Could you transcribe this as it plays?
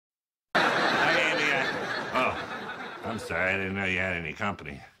I'm sorry, I didn't know you had any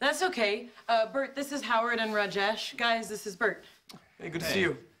company. That's okay. Bert, this is Howard and Rajesh. Guys, this is Bert. Hey, good to see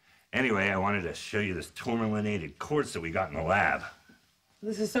you. Anyway, I wanted to show you this tourmalinated quartz that we got in the lab.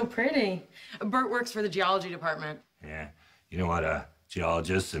 This is so pretty. Bert works for the geology department. Yeah. You know what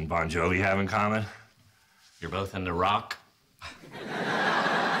geologists and Bon Jovi have in common? You're both into rock?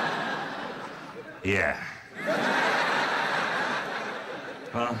 Yeah.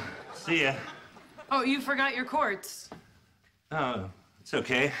 Well, see ya. Oh, you forgot your quartz. Oh, it's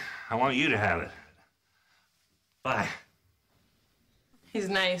okay. I want you to have it. Bye. He's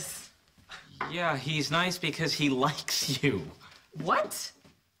nice. Yeah, he's nice because he likes you. What?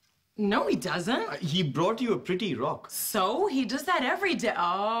 No, he doesn't. He brought you a pretty rock. So? He does that every day.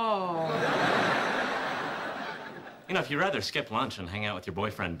 Oh. You know, if you'd rather skip lunch and hang out with your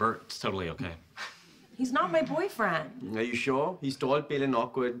boyfriend, Bert, it's totally okay. He's not my boyfriend. Are you sure? He's tall, pale, and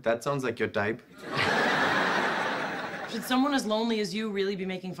awkward. That sounds like your type. Should someone as lonely as you really be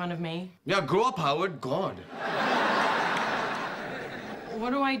making fun of me? Yeah, grow up, Howard. God.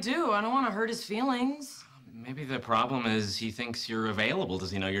 What do? I don't want to hurt his feelings. Maybe the problem is he thinks you're available.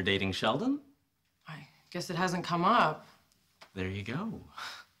 Does he know you're dating Sheldon? I guess it hasn't come up. There you go.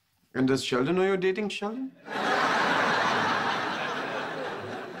 And does Sheldon know you're dating Sheldon?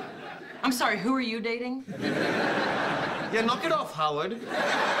 I'm sorry, who are you dating? Yeah, knock it off, Howard.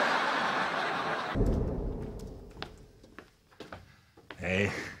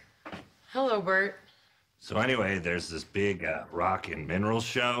 Hey. Hello, Bert. So anyway, there's this big rock and minerals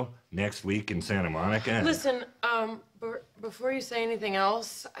show next week in Santa Monica. Listen, Bert, before you say anything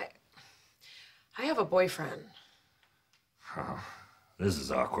else, I have a boyfriend. Oh, this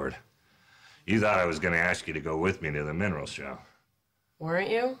is awkward. You thought I was going to ask you to go with me to the mineral show.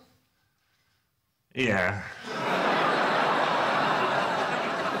 Weren't you? Yeah.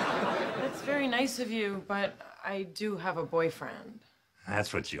 That's very nice of you, but I do have a boyfriend.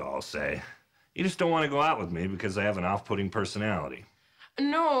 That's what you all say. You just don't want to go out with me because I have an off-putting personality.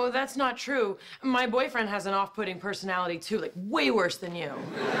 No, that's not true. My boyfriend has an off-putting personality, too, like way worse than you.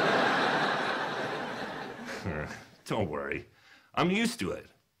 Don't worry. I'm used to it.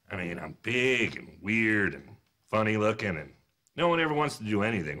 I mean, I'm big and weird and funny looking, and no one ever wants to do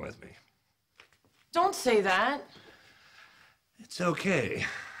anything with me. Don't say that. It's okay.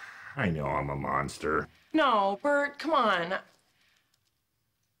 I know I'm a monster. No, Bert, come on.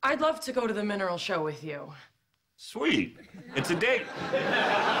 I'd love to go to the mineral show with you. Sweet. It's a date.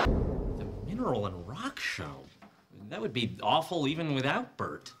 The mineral and rock show? That would be awful even without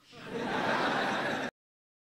Bert.